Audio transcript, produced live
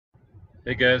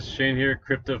Hey guys, Shane here,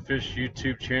 CryptoFish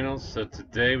YouTube channel. So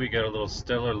today we got a little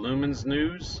Stellar Lumens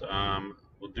news.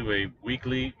 We'll do a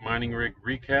weekly mining rig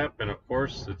recap, and of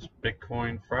course it's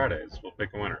Bitcoin Fridays. We'll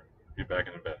pick a winner. Be back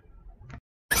in a bit.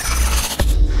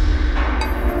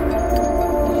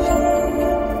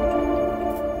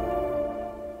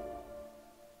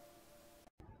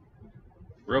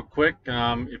 Real quick,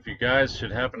 if you guys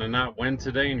should happen to not win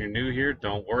today and you're new here,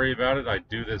 don't worry about it. I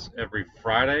do this every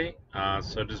Friday,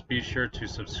 so just be sure to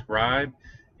subscribe,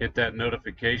 hit that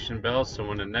notification bell, so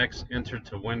when the next Enter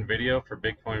to Win video for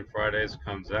Bitcoin Fridays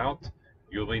comes out,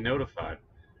 you'll be notified.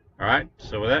 All right,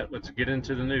 so with that, let's get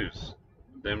into the news.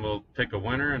 Then we'll pick a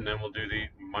winner, and then we'll do the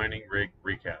mining rig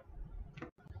recap.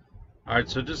 All right,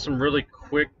 so just some really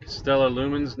quick Stellar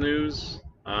Lumens news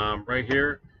right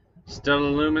here. Stellar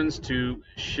Lumens to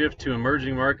shift to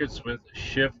emerging markets with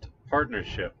Shift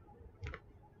partnership.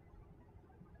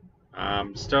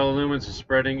 Stellar Lumens is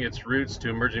spreading its roots to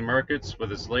emerging markets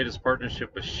with its latest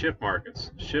partnership with Shift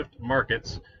Markets. Shift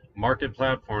Markets market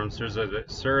platform serves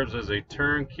as a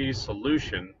turnkey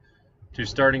solution to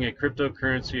starting a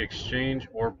cryptocurrency exchange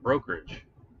or brokerage.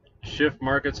 Shift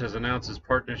Markets has announced its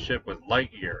partnership with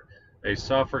Lightyear, a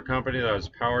software company that is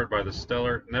powered by the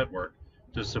Stellar network,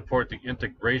 to support the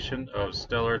integration of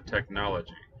Stellar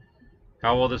technology.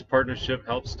 How will this partnership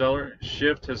help Stellar?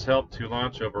 Shift has helped to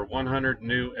launch over 100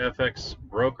 new FX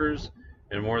brokers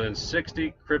and more than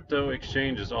 60 crypto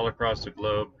exchanges all across the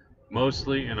globe,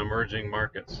 mostly in emerging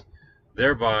markets.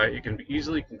 Thereby, it can be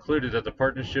easily concluded that the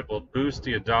partnership will boost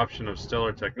the adoption of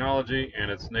Stellar technology and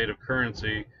its native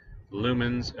currency,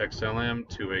 Lumens XLM,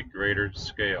 to a greater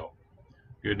scale.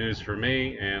 Good news for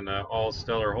me and all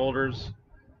Stellar holders.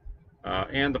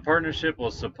 And the partnership will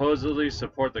supposedly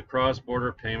support the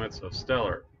cross-border payments of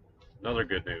Stellar. Another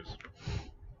good news.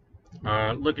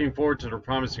 Looking forward to the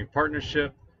promising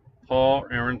partnership. Paul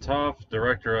Arentoff,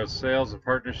 Director of Sales and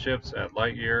Partnerships at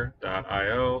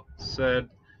Lightyear.io, said,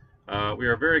 we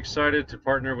are very excited to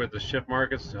partner with the Shift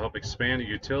Markets to help expand the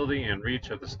utility and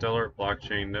reach of the Stellar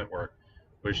blockchain network.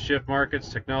 With Shift Markets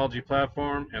technology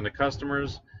platform and the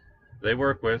customers they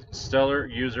work with, Stellar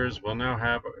users will now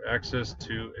have access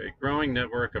to a growing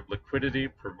network of liquidity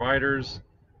providers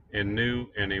in new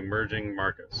and emerging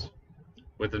markets.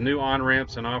 With the new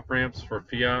on-ramps and off-ramps for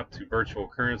fiat to virtual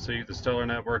currency, the Stellar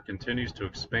network continues to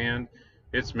expand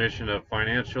its mission of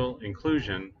financial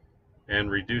inclusion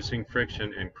and reducing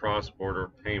friction in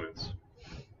cross-border payments.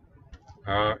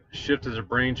 Shift is a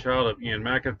brainchild of Ian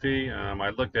McAfee. I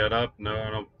looked that up. No,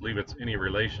 I don't believe it's any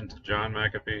relation to John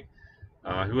McAfee.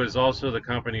 Who is also the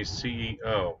company's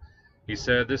CEO. He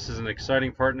said, this is an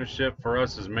exciting partnership for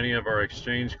us as many of our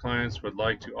exchange clients would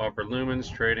like to offer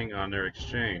Lumens trading on their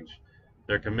exchange.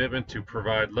 Their commitment to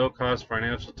provide low-cost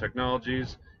financial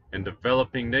technologies in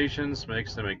developing nations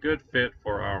makes them a good fit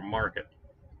for our market.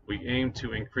 We aim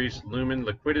to increase Lumen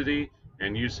liquidity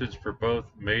and usage for both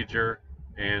major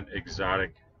and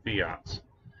exotic fiats.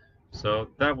 So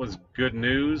that was good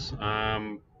news.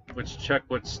 Let's check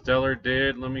what Stellar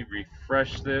did. Let me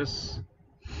refresh this.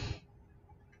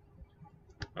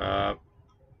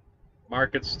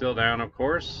 Market's still down, of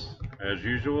course, as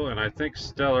usual, and I think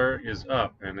Stellar is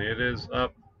up, and it is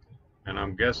up, and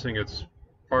I'm guessing it's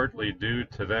partly due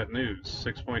to that news,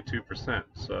 6.2%.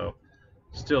 So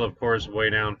still, of course, way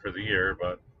down for the year,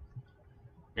 but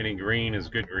any green is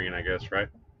good green, I guess, right?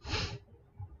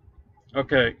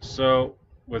 Okay, so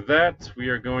with that, we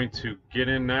are going to get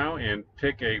in now and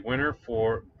pick a winner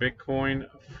for Bitcoin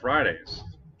Fridays.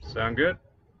 Sound good?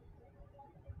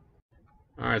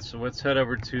 All right, so let's head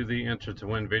over to the Enter to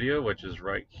Win video, which is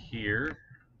right here.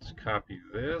 Let's copy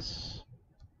this.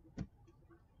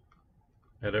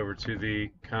 Head over to the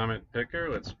comment picker.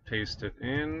 Let's paste it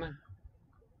in.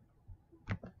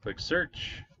 Click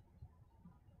search.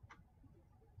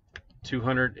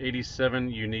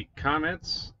 287 unique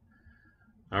comments.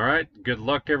 All right, good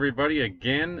luck everybody.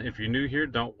 Again, if you're new here,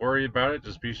 don't worry about it.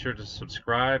 Just be sure to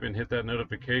subscribe and hit that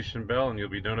notification bell, and you'll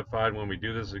be notified when we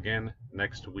do this again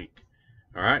next week.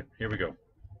 All right, here we go.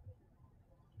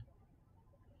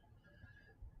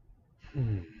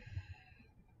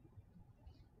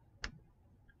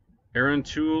 Aaron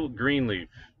Tool Greenleaf,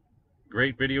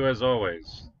 great video as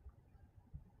always.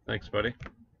 Thanks, buddy.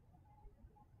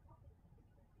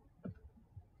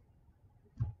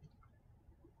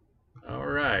 All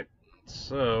right,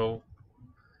 so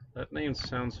that name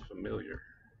sounds familiar,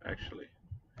 actually.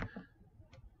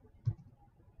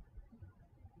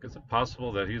 Is it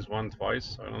possible that he's won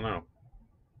twice? I don't know.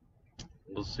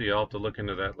 We'll see. I'll have to look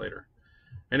into that later.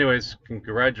 Anyways,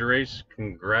 congratulations,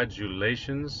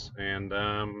 and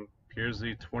here's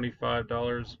the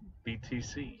 $25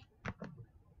 BTC.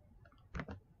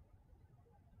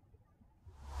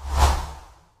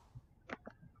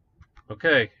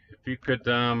 Okay, if you could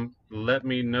let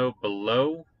me know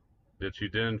below that you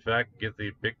did in fact get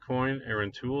the Bitcoin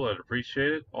Aaron tool, I'd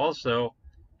appreciate it. Also,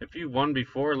 if you won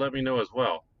before, let me know as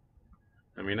well.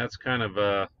 I mean, that's kind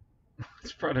of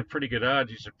it's probably pretty good odds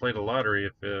you should play the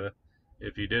lottery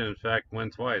if you did in fact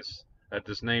win twice. That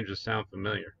just name just sounds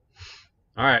familiar.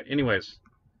 All right, anyways,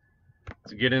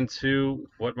 to get into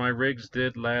what my rigs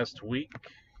did last week,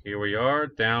 here we are,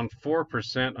 down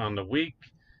 4% on the week,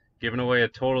 giving away a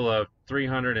total of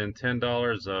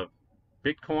 $310 of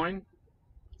Bitcoin.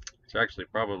 It's actually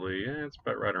probably, it's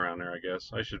about right around there, I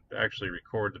guess. I should actually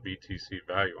record the BTC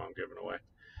value I'm giving away.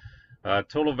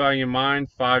 Total value mined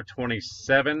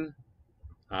 527.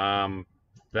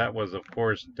 That was, of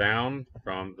course, down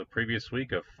from the previous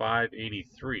week of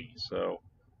 583. So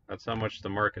that's how much the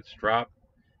market's dropped.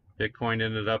 Bitcoin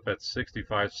ended up at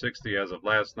 65.60 as of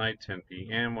last night, 10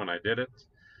 p.m. when I did it.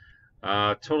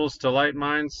 Total Stellite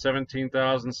mines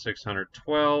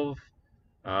 17,612.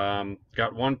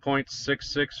 Got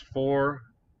 1.664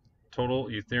 total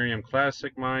Ethereum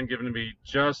Classic mine, given to me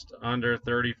just under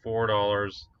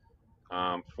 $34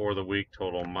 for the week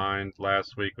total mined.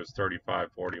 Last week was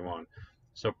 35.41,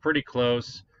 so pretty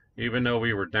close. Even though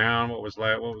we were down, what was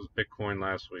Bitcoin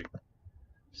last week?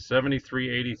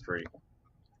 73.83.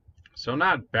 So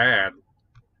not bad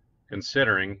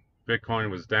considering Bitcoin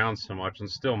was down so much and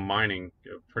still mining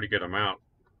a pretty good amount.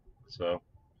 So,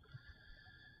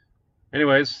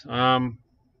 anyways, I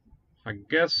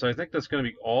think that's going to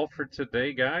be all for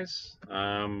today, guys.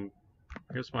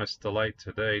 Here's my Stellite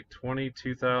today,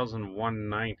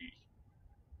 22,190.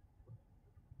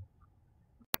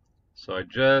 So I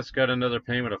just got another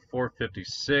payment of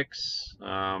 456.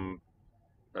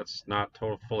 That's not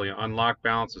total fully unlocked.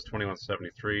 Balance is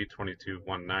 2173.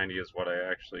 22,190 is what I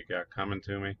actually got coming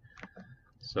to me.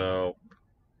 So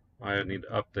I need to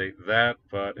update that.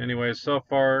 But anyways, so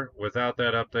far without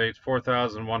that update,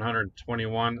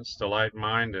 4,121 Stellite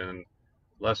mined in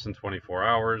less than 24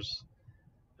 hours.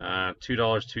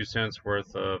 $2.02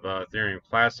 worth of Ethereum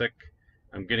Classic.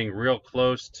 I'm getting real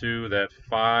close to that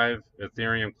 5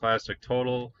 Ethereum Classic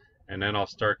total, and then I'll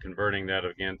start converting that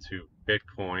again to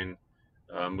Bitcoin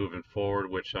moving forward,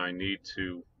 which I need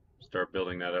to start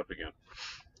building that up again.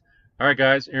 All right,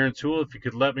 guys, Aaron Tool, if you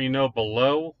could let me know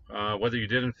below whether you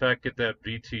did in fact get that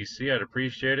BTC, I'd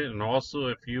appreciate it. And also,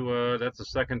 if you that's the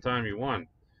second time you won,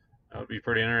 that would be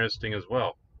pretty interesting as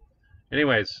well.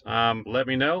 Anyways, let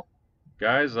me know.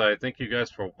 Guys, I thank you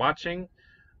guys for watching,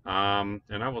 and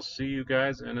I will see you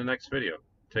guys in the next video.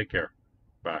 Take care.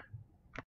 Bye.